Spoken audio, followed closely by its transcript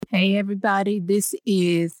Hey, everybody. This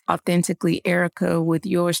is Authentically Erica with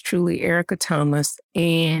yours truly, Erica Thomas.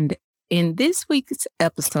 And in this week's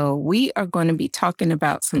episode, we are going to be talking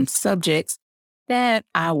about some subjects that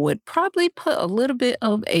I would probably put a little bit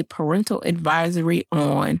of a parental advisory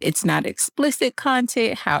on. It's not explicit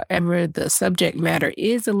content. However, the subject matter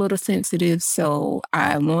is a little sensitive. So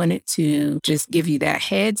I wanted to just give you that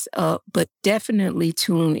heads up, but definitely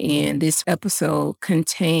tune in. This episode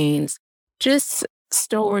contains just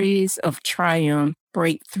stories of triumph,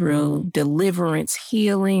 breakthrough, deliverance,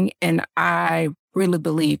 healing, and I really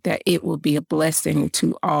believe that it will be a blessing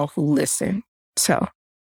to all who listen. So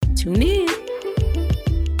tune in.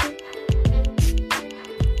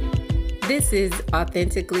 This is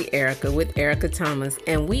Authentically Erica with Erica Thomas,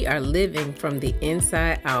 and we are living from the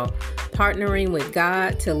inside out, partnering with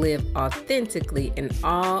God to live authentically in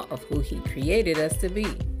all of who He created us to be.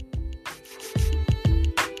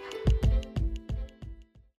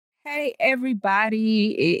 Hey,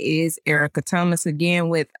 everybody. It is Erica Thomas again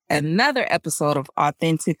with another episode of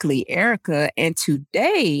Authentically Erica. And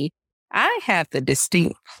today I have the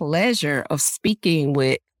distinct pleasure of speaking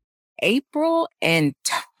with April and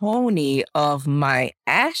Tony of My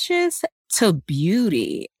Ashes to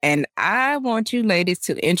Beauty. And I want you ladies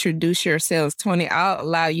to introduce yourselves. Tony, I'll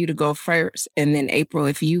allow you to go first. And then April,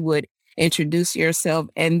 if you would introduce yourself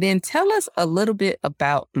and then tell us a little bit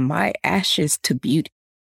about My Ashes to Beauty.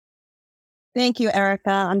 Thank you,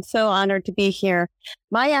 Erica. I'm so honored to be here.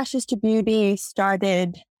 My Ashes to Beauty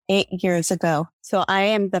started 8 years ago. So I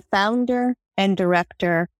am the founder and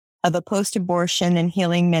director of a post-abortion and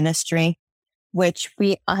healing ministry, which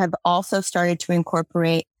we have also started to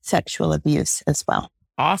incorporate sexual abuse as well.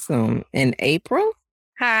 Awesome. And April?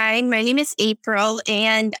 Hi, my name is April,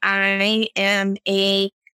 and I am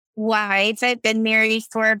a wife. I've been married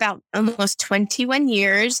for about almost 21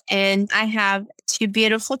 years, and I have two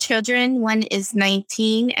beautiful children. One is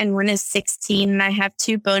 19 and one is 16. And I have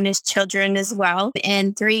two bonus children as well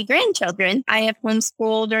and 3 grandchildren. I have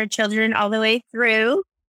homeschooled our children all the way through,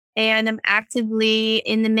 and I'm actively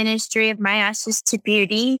in the ministry of My Ashes to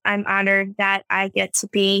Beauty. I'm honored that I get to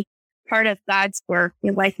be part of God's work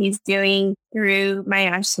and what He's doing through My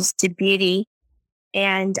Ashes to Beauty.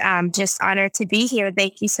 And I'm just honored to be here.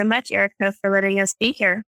 Thank you so much, Erica, for letting us be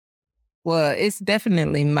here. Well, it's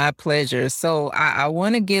definitely my pleasure. So I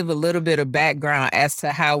want to give a little bit of background as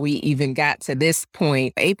to how we even got to this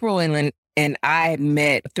point. April and I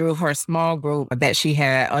met through her small group that she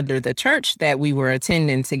had under the church that we were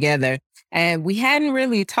attending together. And we hadn't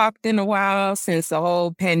really talked in a while since the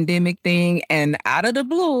whole pandemic thing. And out of the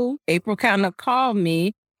blue, April kind of called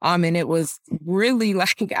me. And it was really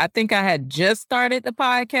like, I think I had just started the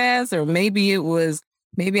podcast, or maybe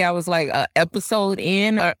I was like an episode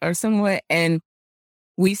in or somewhat. And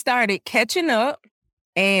we started catching up.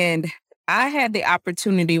 And I had the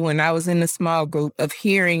opportunity when I was in the small group of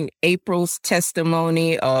hearing April's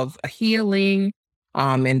testimony of healing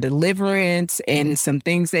and deliverance and some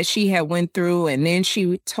things that she had went through. And then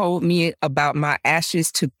she told me about My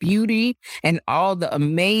Ashes to Beauty and all the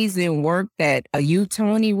amazing work that you,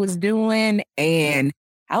 Tony, was doing. And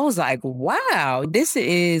I was like, wow, this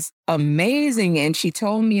is amazing. And she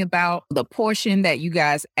told me about the portion that you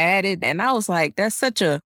guys added. And I was like, that's such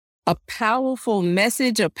a powerful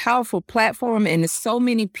message, a powerful platform. And so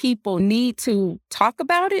many people need to talk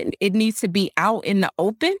about it. It needs to be out in the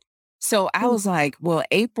open. So I was like, well,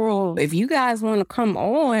 April, if you guys want to come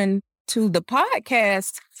on to the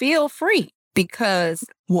podcast, feel free. Because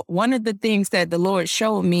one of the things that the Lord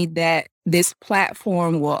showed me that this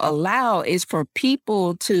platform will allow is for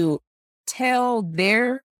people to tell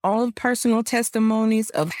their own personal testimonies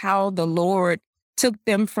of how the Lord took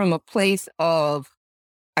them from a place of,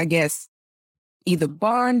 I guess, either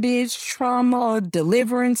bondage, trauma,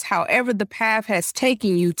 deliverance, however the path has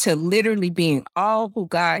taken you to literally being all who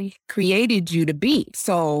God created you to be.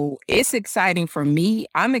 So it's exciting for me.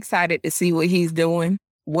 I'm excited to see what He's doing,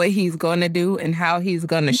 what He's going to do, and how He's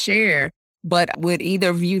going to share. But would either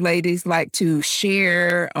of you ladies like to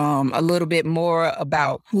share a little bit more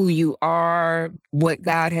about who you are, what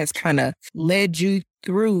God has kind of led you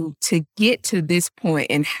through to get to this point,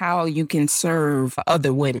 and how you can serve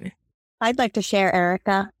other women? I'd like to share,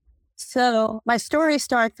 Erica. So my story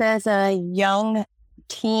starts as a young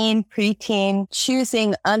teen, preteen,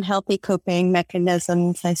 choosing unhealthy coping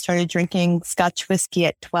mechanisms. I started drinking Scotch whiskey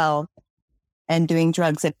at 12 and doing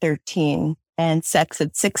drugs at 13 and sex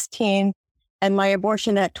at 16 and my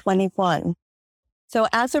abortion at 21. So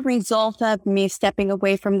as a result of me stepping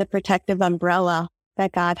away from the protective umbrella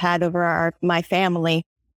that God had over my family,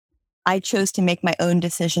 I chose to make my own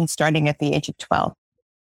decision starting at the age of 12.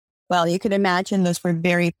 Well, you could imagine those were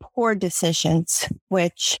very poor decisions,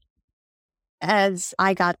 which as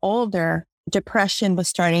I got older, depression was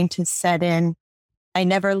starting to set in. I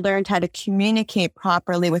never learned how to communicate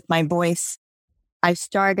properly with my voice. I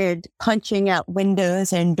started punching out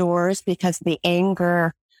windows and doors because the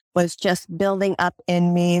anger was just building up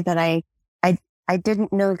in me that I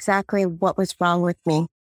didn't know exactly what was wrong with me.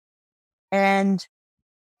 And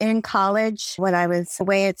in college, when I was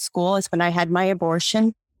away at school, is when I had my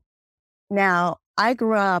abortion. Now, I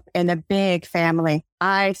grew up in a big family.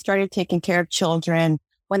 I started taking care of children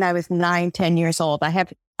when I was 9, 10 years old. I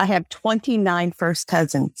have 29 first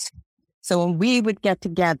cousins. So when we would get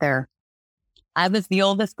together, I was the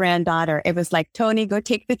oldest granddaughter. It was like, Tony, go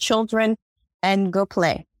take the children and go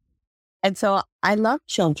play. And so I love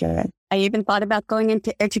children. I even thought about going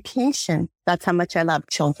into education. That's how much I love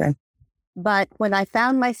children. But when I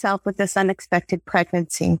found myself with this unexpected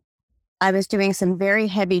pregnancy, I was doing some very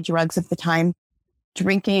heavy drugs at the time,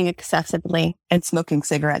 drinking excessively and smoking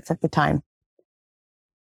cigarettes at the time.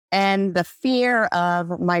 And the fear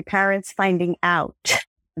of my parents finding out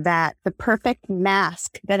that the perfect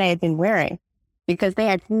mask that I had been wearing, because they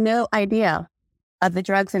had no idea of the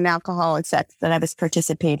drugs and alcohol and sex that I was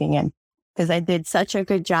participating in, because I did such a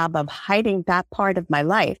good job of hiding that part of my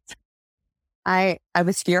life. I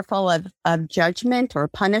was fearful of judgment or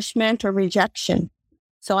punishment or rejection.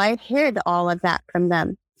 So I hid all of that from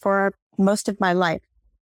them for most of my life.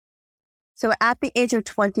 So at the age of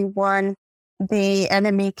 21, the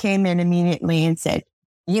enemy came in immediately and said,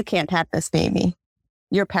 you can't have this baby.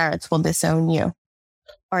 Your parents will disown you.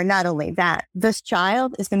 Or not only that, this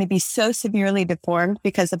child is going to be so severely deformed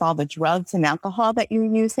because of all the drugs and alcohol that you're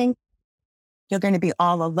using. You're going to be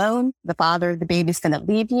all alone. The father of the baby is going to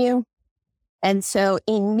leave you. And so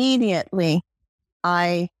immediately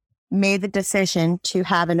I made the decision to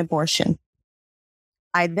have an abortion.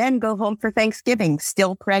 I then go home for Thanksgiving,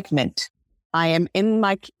 still pregnant. I am in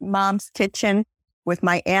my mom's kitchen with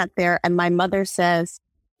my aunt there, and my mother says,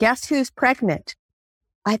 guess who's pregnant?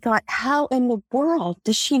 I thought, how in the world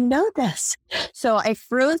does she know this? So I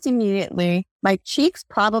froze immediately. My cheeks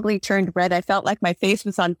probably turned red. I felt like my face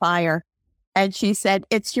was on fire. And she said,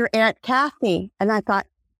 it's your Aunt Kathy. And I thought,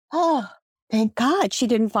 oh, thank God she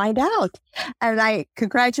didn't find out. And I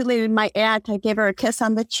congratulated my aunt. I gave her a kiss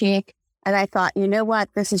on the cheek. And I thought, you know what?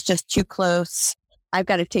 This is just too close. I've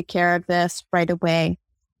got to take care of this right away.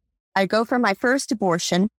 I go for my first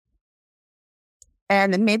abortion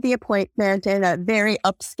and made the appointment in a very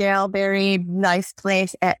upscale, very nice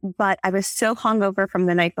place. But I was so hungover from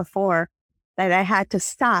the night before that I had to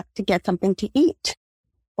stop to get something to eat.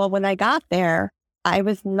 Well, when I got there, I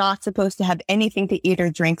was not supposed to have anything to eat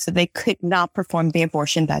or drink, so they could not perform the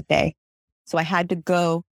abortion that day. So I had to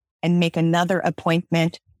go and make another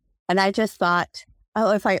appointment. And I just thought,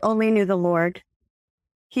 oh, if I only knew the Lord.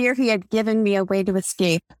 Here he had given me a way to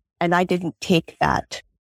escape, and I didn't take that.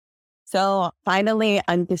 So finally,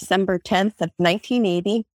 on December 10th of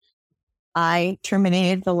 1980, I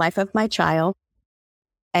terminated the life of my child,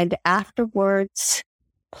 and afterwards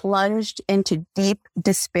plunged into deep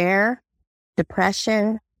despair,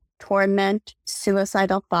 depression, torment,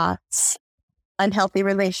 suicidal thoughts, unhealthy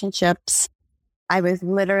relationships. I was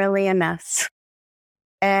literally a mess.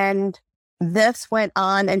 And this went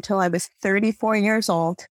on until I was 34 years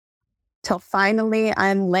old, till finally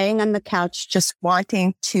I'm laying on the couch just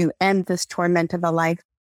wanting to end this torment of a life.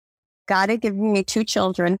 God had given me 2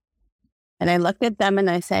 children, and I looked at them and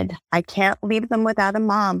I said, I can't leave them without a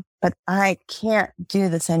mom, but I can't do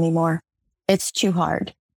this anymore. It's too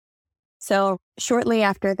hard. So shortly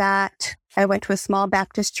after that, I went to a small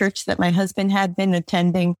Baptist church that my husband had been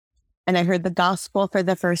attending, and I heard the gospel for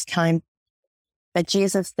the first time, that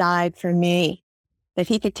Jesus died for me, that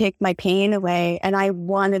he could take my pain away. And I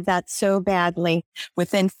wanted that so badly.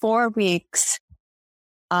 Within 4 weeks,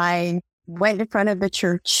 I went in front of the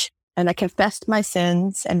church and I confessed my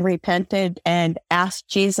sins and repented and asked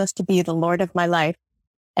Jesus to be the Lord of my life.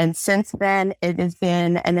 And since then, it has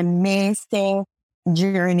been an amazing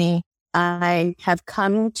journey. I have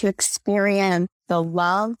come to experience the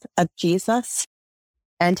love of Jesus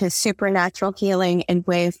and his supernatural healing in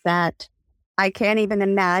ways that I can't even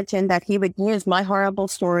imagine that he would use my horrible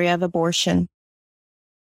story of abortion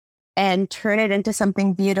and turn it into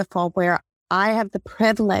something beautiful where I have the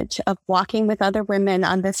privilege of walking with other women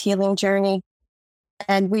on this healing journey.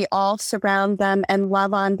 And we all surround them and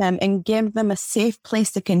love on them and give them a safe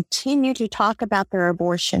place to continue to talk about their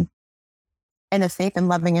abortion in a safe and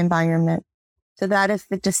loving environment. So that is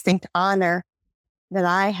the distinct honor that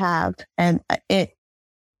I have. And it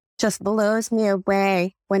just blows me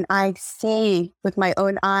away when I see with my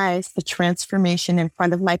own eyes the transformation in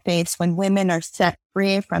front of my face when women are set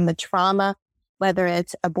free from the trauma, whether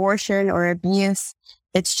it's abortion or abuse.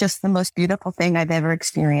 It's just the most beautiful thing I've ever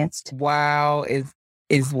experienced. Wow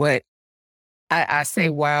is what I say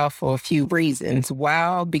wow for a few reasons.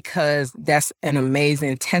 Wow, because that's an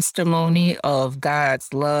amazing testimony of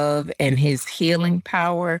God's love and his healing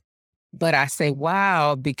power. But I say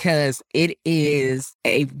wow because it is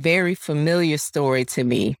a very familiar story to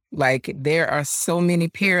me. Like there are so many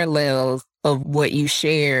parallels of what you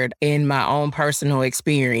shared in my own personal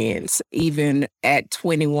experience, even at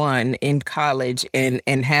 21 in college and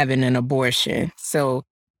having an abortion. So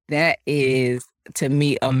that is, to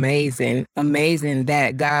me, amazing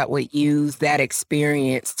that God would use that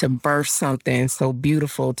experience to birth something so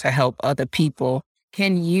beautiful to help other people.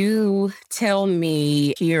 Can you tell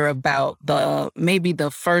me here about maybe the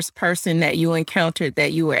first person that you encountered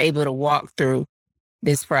that you were able to walk through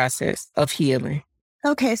this process of healing?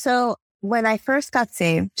 Okay, so when I first got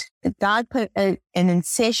saved, God put an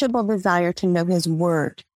insatiable desire to know his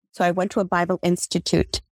word. So I went to a Bible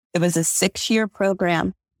Institute. It was a 6-year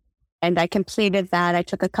program, and I completed that. I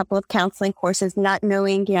took a couple of counseling courses, not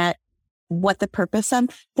knowing yet what the purpose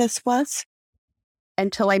of this was,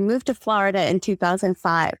 until I moved to Florida in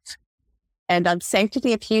 2005. And on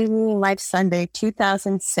Sanctity of Healing Life Sunday,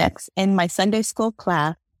 2006, in my Sunday school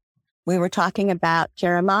class, we were talking about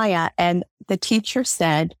Jeremiah, and the teacher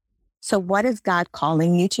said, "So what is God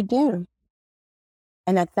calling you to do?"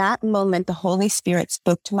 And at that moment, the Holy Spirit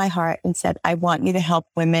spoke to my heart and said, "I want you to help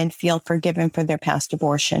women feel forgiven for their past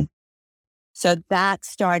abortion." So that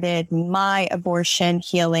started my abortion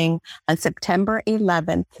healing on September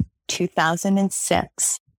 11th,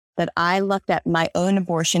 2006, that I looked at my own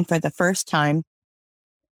abortion for the first time.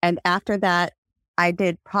 And after that, I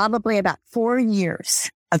did probably about 4 years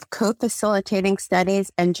of co-facilitating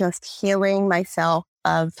studies and just healing myself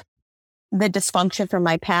of the dysfunction from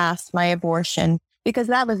my past, my abortion, because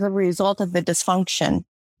that was a result of the dysfunction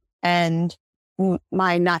and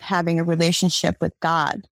my not having a relationship with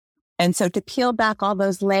God. And so to peel back all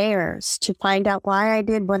those layers to find out why I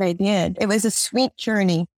did what I did, it was a sweet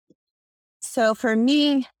journey. So for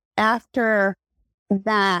me, after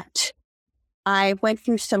that, I went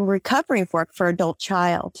through some recovery work for adult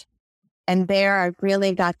child. And there I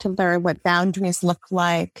really got to learn what boundaries look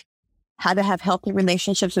like, how to have healthy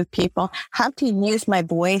relationships with people, how to use my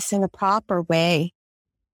voice in a proper way,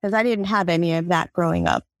 because I didn't have any of that growing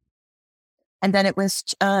up. And then it was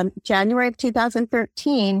January of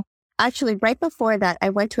 2013. Actually, right before that, I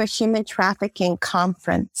went to a human trafficking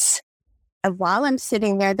conference. And while I'm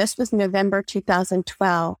sitting there, this was November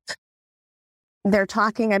 2012, they're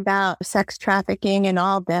talking about sex trafficking and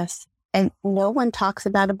all this, and no one talks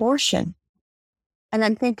about abortion. And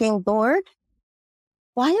I'm thinking, Lord,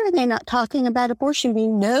 why are they not talking about abortion? We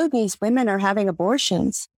know these women are having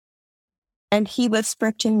abortions. And he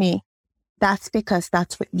whispered to me, that's because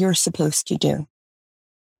that's what you're supposed to do.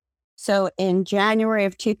 So in January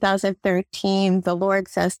of 2013, the Lord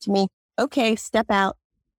says to me, okay, step out.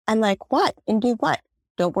 I'm like, what? And do what?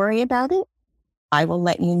 Don't worry about it. I will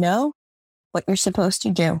let you know what you're supposed to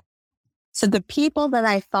do. So the people that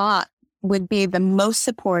I thought would be the most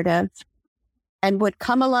supportive and would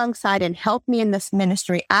come alongside and help me in this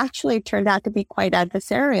ministry actually turned out to be quite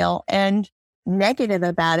adversarial and negative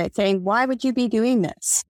about it, saying, why would you be doing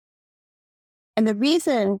this? And the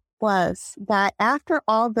reason was that after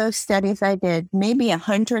all those studies I did, maybe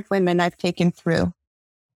 100 women I've taken through,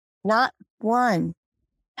 not one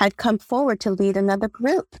had come forward to lead another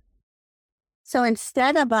group. So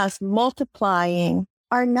instead of us multiplying,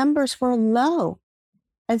 our numbers were low.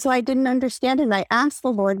 And so I didn't understand it. And I asked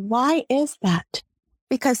the Lord, why is that?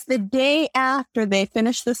 Because the day after they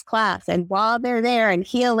finish this class and while they're there and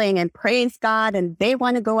healing and praise God and they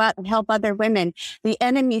want to go out and help other women, the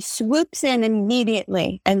enemy swoops in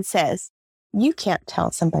immediately and says, you can't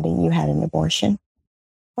tell somebody you had an abortion.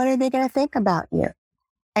 What are they going to think about you?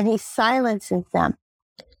 And he silences them.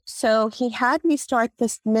 So he had me start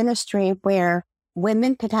this ministry where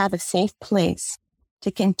women could have a safe place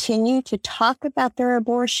to continue to talk about their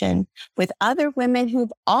abortion with other women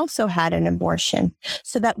who've also had an abortion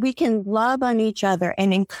so that we can love on each other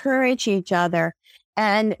and encourage each other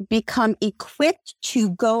and become equipped to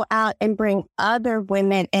go out and bring other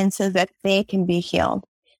women in so that they can be healed.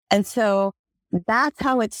 And so that's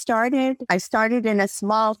how it started. I started in a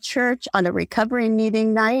small church on a recovery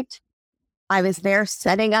meeting night. I was there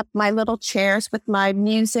setting up my little chairs with my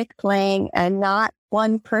music playing, and not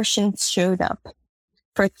one person showed up.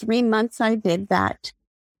 For 3 months, I did that.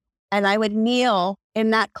 And I would kneel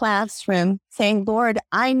in that classroom saying, Lord,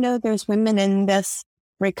 I know there's women in this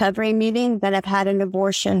recovery meeting that have had an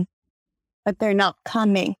abortion, but they're not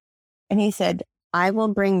coming. And he said, I will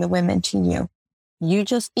bring the women to you. You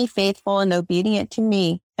just be faithful and obedient to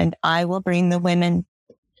me, and I will bring the women.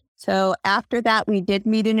 So after that, we did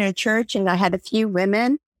meet in a church, and I had a few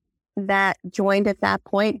women that joined at that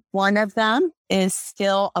point. One of them is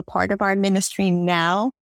still a part of our ministry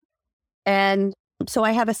now. And so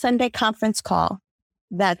I have a Sunday conference call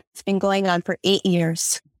that's been going on for 8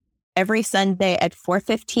 years. Every Sunday at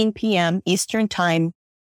 4:15 p.m. Eastern Time,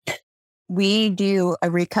 we do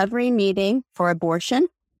a recovery meeting for abortion,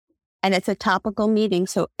 and it's a topical meeting.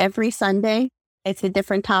 So every Sunday, it's a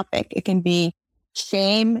different topic. It can be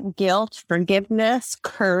shame, guilt, forgiveness,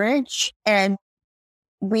 courage. And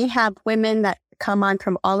we have women that come on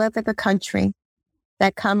from all over the country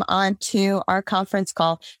that come on to our conference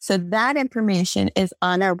call. So that information is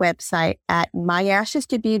on our website at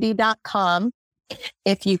myashestobbeauty.com.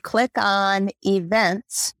 If you click on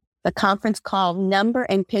events, the conference call number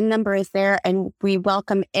and PIN number is there, and we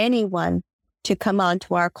welcome anyone to come on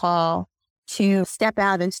to our call to step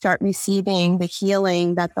out and start receiving the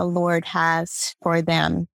healing that the Lord has for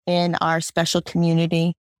them in our special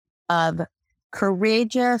community of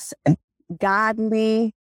courageous,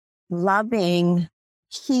 godly, loving,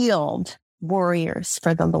 healed warriors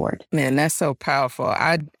for the Lord. Man, that's so powerful.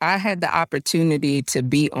 I had the opportunity to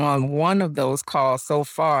be on one of those calls so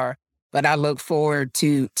far, but I look forward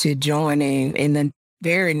to joining in the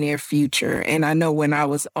very near future. And I know when I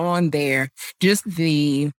was on there,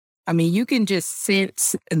 you can just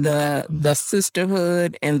sense the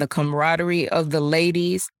sisterhood and the camaraderie of the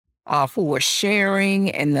ladies who were sharing,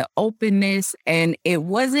 and the openness. And it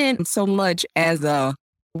wasn't so much as a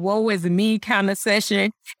woe is me kind of session.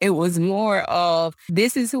 It was more of,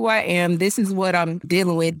 this is who I am. This is what I'm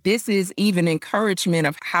dealing with. This is even encouragement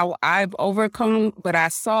of how I've overcome. But I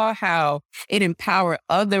saw how it empowered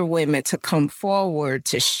other women to come forward,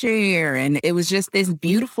 to share. And it was just this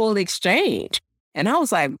beautiful exchange. And I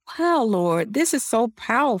was like, wow, Lord, this is so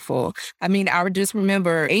powerful. I mean, I just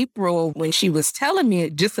remember April when she was telling me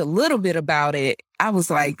just a little bit about it. I was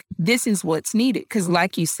like, this is what's needed. Because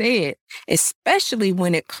like you said, especially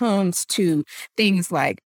when it comes to things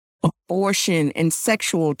like abortion and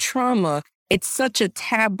sexual trauma, it's such a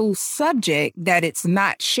taboo subject that it's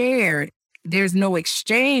not shared. There's no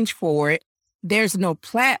exchange for it. There's no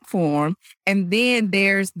platform. And then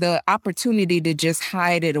there's the opportunity to just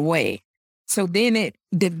hide it away. So then it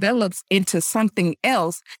develops into something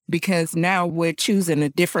else because now we're choosing a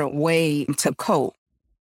different way to cope.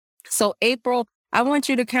 So April, I want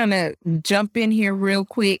you to kind of jump in here real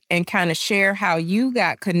quick and kind of share how you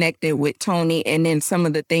got connected with Tony and then some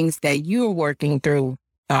of the things that you're working through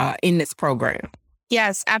in this program.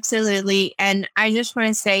 Yes, absolutely. And I just want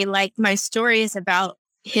to say, my story is about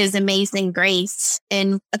his amazing grace.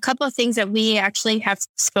 And a couple of things that we actually have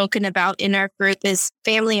spoken about in our group is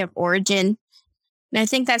family of origin. And I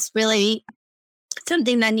think that's really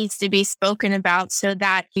something that needs to be spoken about so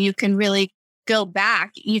that you can really go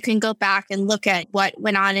back. You can go back and look at what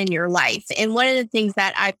went on in your life. And one of the things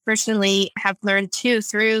that I personally have learned too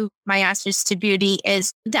through my Ashes to Beauty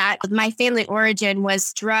is that my family origin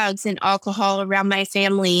was drugs and alcohol around my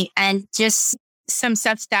family, and just some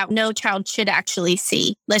stuff that no child should actually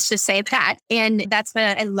see. Let's just say that. And that's what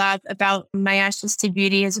I love about my Ashes to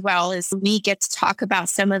Beauty as well, is we get to talk about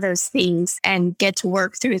some of those things and get to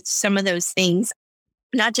work through some of those things.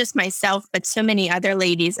 Not just myself, but so many other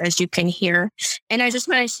ladies, as you can hear. And I just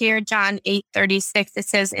want to share John 8:36. It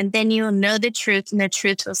says, and then you will know the truth, and the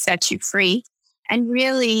truth will set you free. And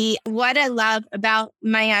really, what I love about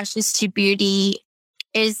my Ashes to Beauty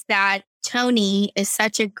is that Tony is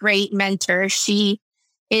such a great mentor. She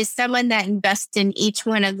is someone that invests in each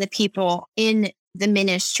one of the people in the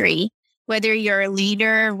ministry, whether you're a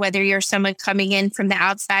leader, whether you're someone coming in from the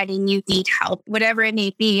outside and you need help, whatever it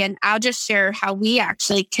may be. And I'll just share how we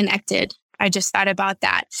actually connected. I just thought about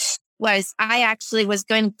that. I actually was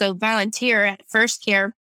going to go volunteer at First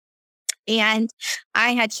Care. And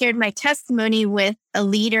I had shared my testimony with a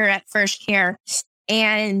leader at First Care.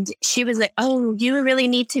 And she was like, oh, you really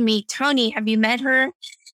need to meet Tony. Have you met her?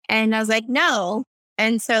 And I was like, no.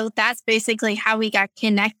 And so that's basically how we got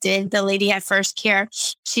connected. The lady at First Care,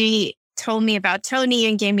 she told me about Tony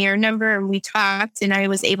and gave me her number, and we talked, and I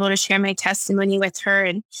was able to share my testimony with her.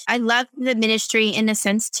 And I love the ministry in a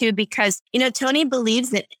sense too, because, Tony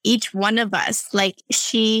believes in each one of us.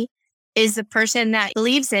 She is a person that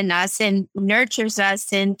believes in us and nurtures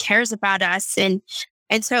us and cares about us. And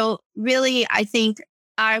so really, I think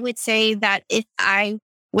I would say that if I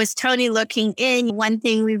was Tony looking in, one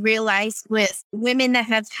thing we realized with women that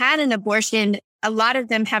have had an abortion, a lot of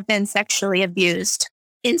them have been sexually abused.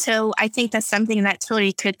 And so I think that's something that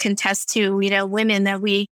Tony could contest to, women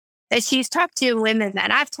that she's talked to, women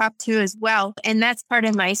that I've talked to as well. And that's part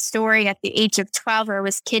of my story. At the age of 12, I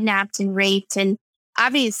was kidnapped and raped and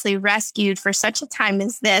obviously rescued for such a time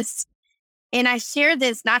as this. And I share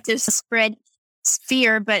this not to spread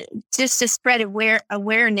fear, but just to spread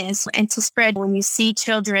awareness and to spread when you see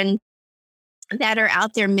children that are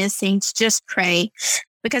out there missing, to just pray.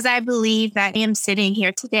 Because I believe that I am sitting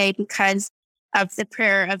here today because of the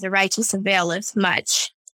prayer of the righteous availeth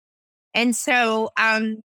much. And so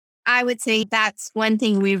I would say that's one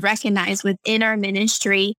thing we recognize within our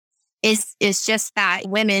ministry is just that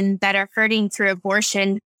women that are hurting through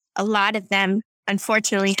abortion, a lot of them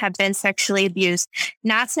unfortunately have been sexually abused.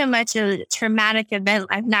 Not so much a traumatic event.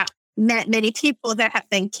 I've not met many people that have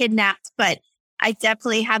been kidnapped, but I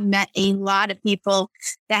definitely have met a lot of people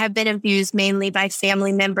that have been abused mainly by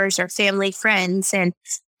family members or family friends.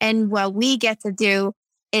 And what we get to do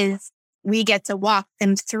is we get to walk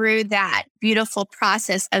them through that beautiful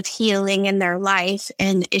process of healing in their life.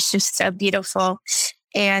 And it's just so beautiful.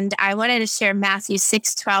 And I wanted to share Matthew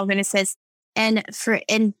 6:12, and it says,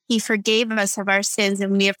 and he forgave us of our sins,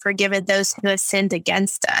 and we have forgiven those who have sinned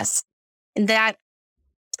against us. And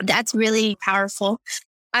that's really powerful.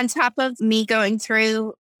 On top of me going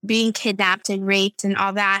through being kidnapped and raped and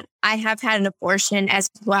all that, I have had an abortion as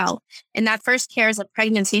well. And that First Care is a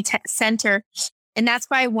pregnancy center. And that's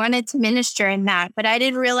why I wanted to minister in that. But I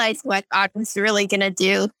didn't realize what God was really going to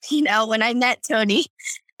do, when I met Tony.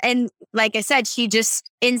 And like I said, she just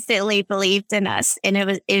instantly believed in us. And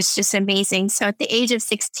it was just amazing. So at the age of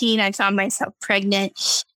 16, I found myself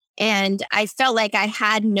pregnant. And I felt like I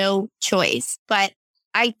had no choice. But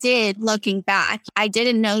I did, looking back. I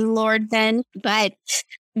didn't know the Lord then. But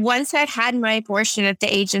once I had my abortion at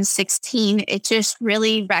the age of 16, it just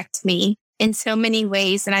really wrecked me in so many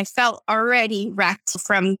ways. And I felt already wrecked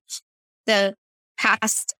from the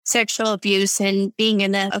past sexual abuse and being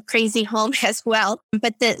in a crazy home as well.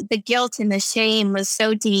 But the guilt and the shame was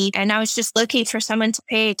so deep. And I was just looking for someone to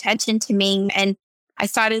pay attention to me. And I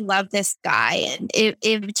started to love this guy. And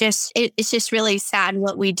it's just really sad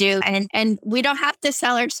what we do. And we don't have to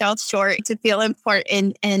sell ourselves short to feel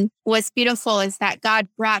important. And what's beautiful is that God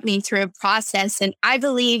brought me through a process. And I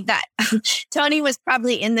believe that Tony was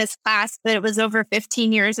probably in this class, but it was over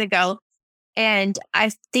 15 years ago. And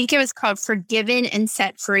I think it was called Forgiven and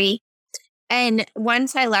Set Free. And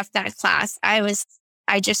once I left that class,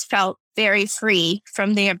 I just felt very free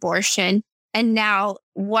from the abortion. And now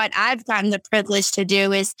what I've gotten the privilege to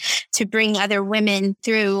do is to bring other women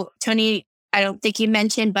through. Tony, I don't think you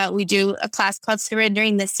mentioned, but we do a class called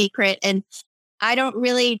Surrendering the Secret. And I don't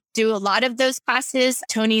really do a lot of those classes.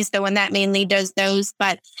 Tony's the one that mainly does those,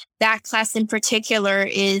 but that class in particular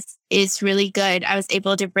is really good. I was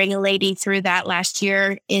able to bring a lady through that last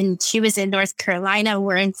year, and she was in North Carolina.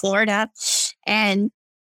 We're in Florida. And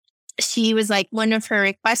she was like, one of her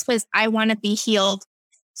requests was, I want to be healed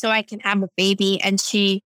so I can have a baby. And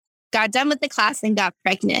she got done with the class and got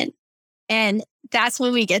pregnant. And that's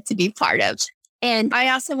what we get to be part of. And I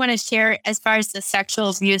also want to share, as far as the sexual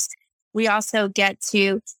abuse, we also get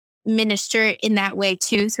to minister in that way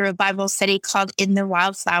too, through a Bible study called In the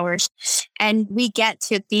Wildflowers. And we get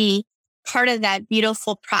to be part of that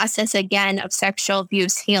beautiful process again of sexual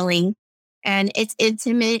abuse healing. And it's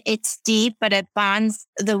intimate, it's deep, but it bonds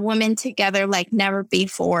the women together like never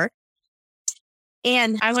before.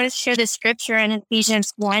 And I want to share the scripture in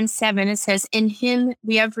Ephesians 1:7. It says, in him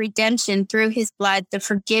we have redemption through his blood, the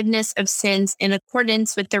forgiveness of sins in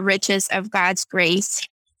accordance with the riches of God's grace.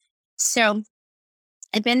 So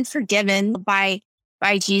I've been forgiven by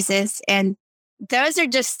Jesus. And those are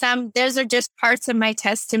just parts of my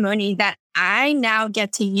testimony that I now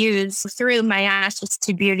get to use through my ashes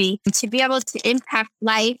to beauty to be able to impact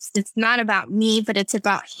lives. It's not about me, but it's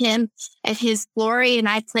about him and his glory. And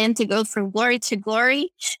I plan to go from glory to glory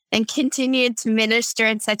and continue to minister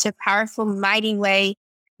in such a powerful, mighty way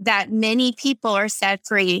that many people are set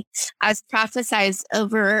free. As prophesied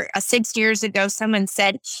over 6 years ago, someone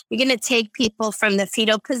said, you're going to take people from the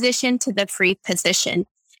fetal position to the free position.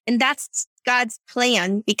 And that's God's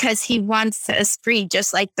plan, because he wants us free,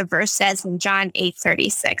 just like the verse says in John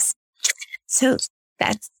 8:36. So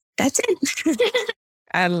that's it.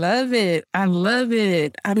 I love it. I love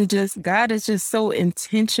it. God is just so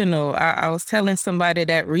intentional. I was telling somebody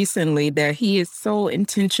that recently, that he is so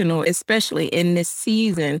intentional, especially in this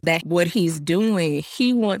season, that what he's doing,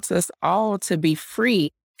 he wants us all to be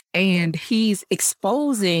free. and he's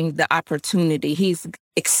exposing the opportunity. He's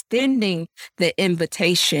extending the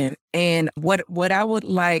invitation. And what I would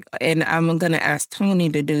like, and I'm going to ask Tony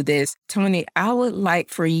to do this. Tony, I would like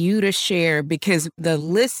for you to share, because the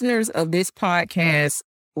listeners of this podcast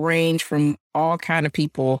range from all kind of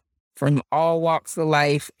people, from all walks of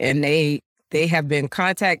life, and they have been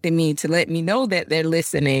contacting me to let me know that they're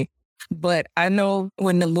listening. But I know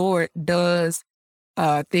when the Lord does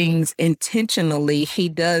things intentionally, he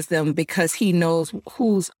does them because he knows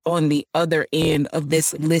who's on the other end of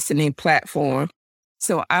this listening platform.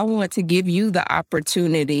 So I want to give you the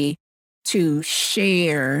opportunity to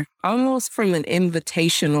share, almost from an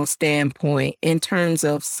invitational standpoint, in terms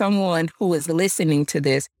of someone who is listening to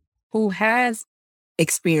this, who has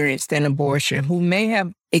experienced an abortion, who may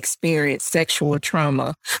have experienced sexual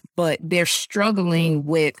trauma, but they're struggling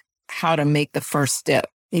with how to make the first step.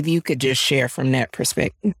 If you could just share from that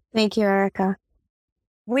perspective. Thank you, Erica.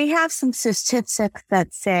 We have some statistics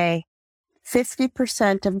that say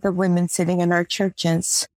 50% of the women sitting in our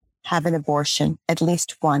churches have an abortion, at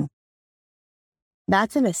least one.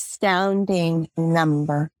 That's an astounding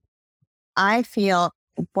number. I feel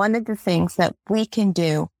one of the things that we can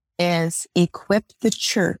do is equip the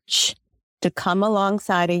church to come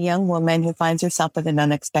alongside a young woman who finds herself with an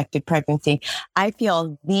unexpected pregnancy. I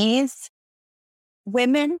feel these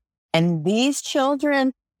women and these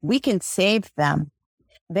children, we can save them.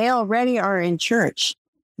 They already are in church.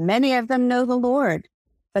 Many of them know the Lord,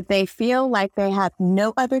 but they feel like they have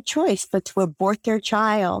no other choice but to abort their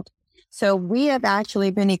child. So we have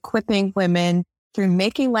actually been equipping women through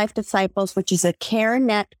Making Life Disciples, which is a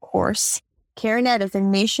CareNet course. CareNet is a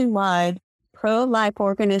nationwide pro-life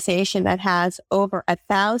organization that has over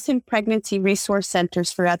 1,000 pregnancy resource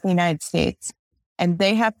centers throughout the United States. And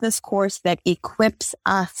they have this course that equips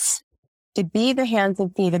us to be the hands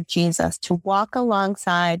and feet of Jesus, to walk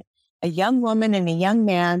alongside a young woman and a young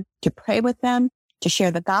man, to pray with them, to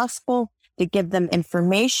share the gospel, to give them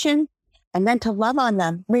information, and then to love on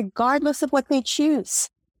them, regardless of what they choose.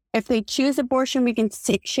 If they choose abortion, we can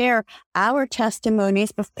share our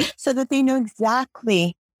testimonies so that they know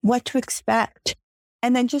exactly what to expect,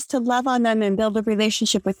 and then just to love on them and build a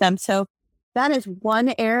relationship with them. So that is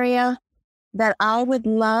one area that I would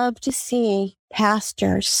love to see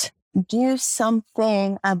pastors do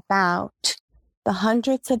something about the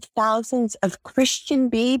hundreds of thousands of Christian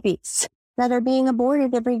babies that are being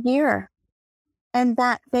aborted every year, and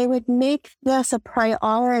that they would make this a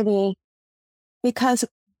priority, because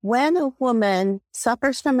when a woman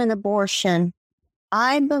suffers from an abortion,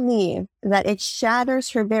 I believe that it shatters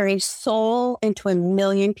her very soul into a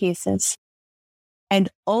million pieces. And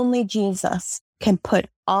only Jesus can put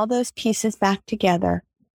all those pieces back together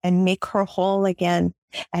and make her whole again.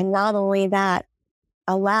 And not only that,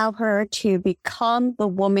 allow her to become the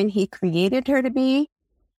woman he created her to be,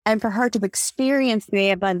 and for her to experience the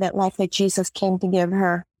abundant life that Jesus came to give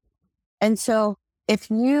her. And so if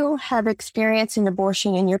you have experienced an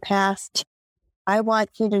abortion in your past, I want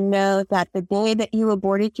you to know that the day that you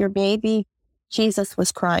aborted your baby, Jesus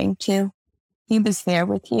was crying too. He was there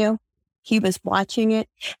with you. He was watching it,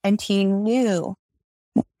 and he knew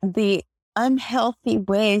the unhealthy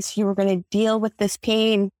ways you were going to deal with this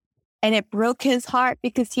pain. And it broke his heart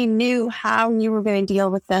because he knew how you were going to deal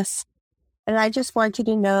with this. And I just want you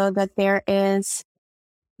to know that there is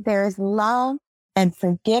love and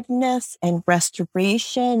forgiveness and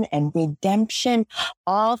restoration and redemption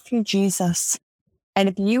all through Jesus. And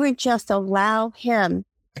if you would just allow him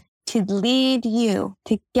to lead you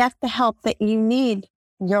to get the help that you need,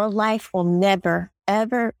 your life will never,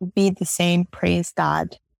 ever be the same. Praise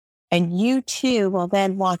God. And you too will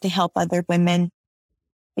then want to help other women,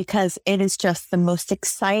 because it is just the most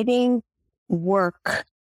exciting work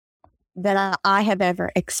that I have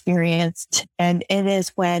ever experienced. And it is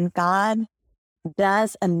when God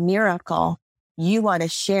does a miracle, you want to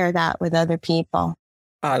share that with other people.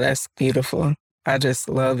 Oh, that's beautiful. I just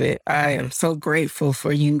love it. I am so grateful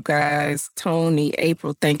for you guys. Tony,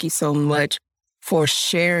 April, thank you so much for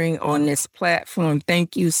sharing on this platform.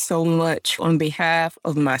 Thank you so much on behalf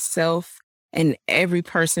of myself and every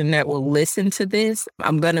person that will listen to this.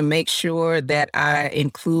 I'm going to make sure that I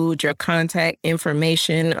include your contact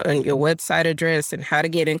information and your website address and how to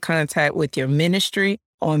get in contact with your ministry.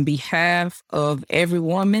 On behalf of every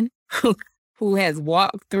woman who has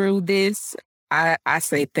walked through this, I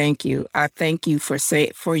say thank you. I thank you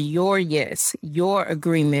for your yes, your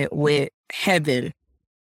agreement with heaven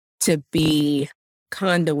to be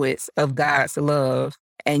conduits of God's love.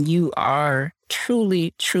 And you are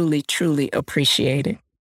truly, truly, truly appreciated.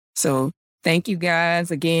 So Thank you guys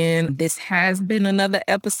again. This has been another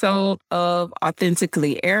episode of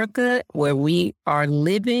Authentically Erica, where we are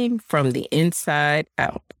living from the inside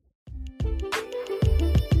out.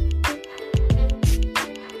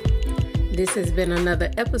 This has been another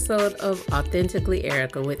episode of Authentically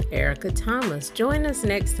Erica with Erica Thomas. Join us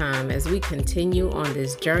next time as we continue on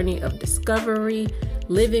this journey of discovery,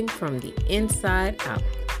 living from the inside out,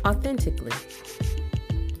 authentically.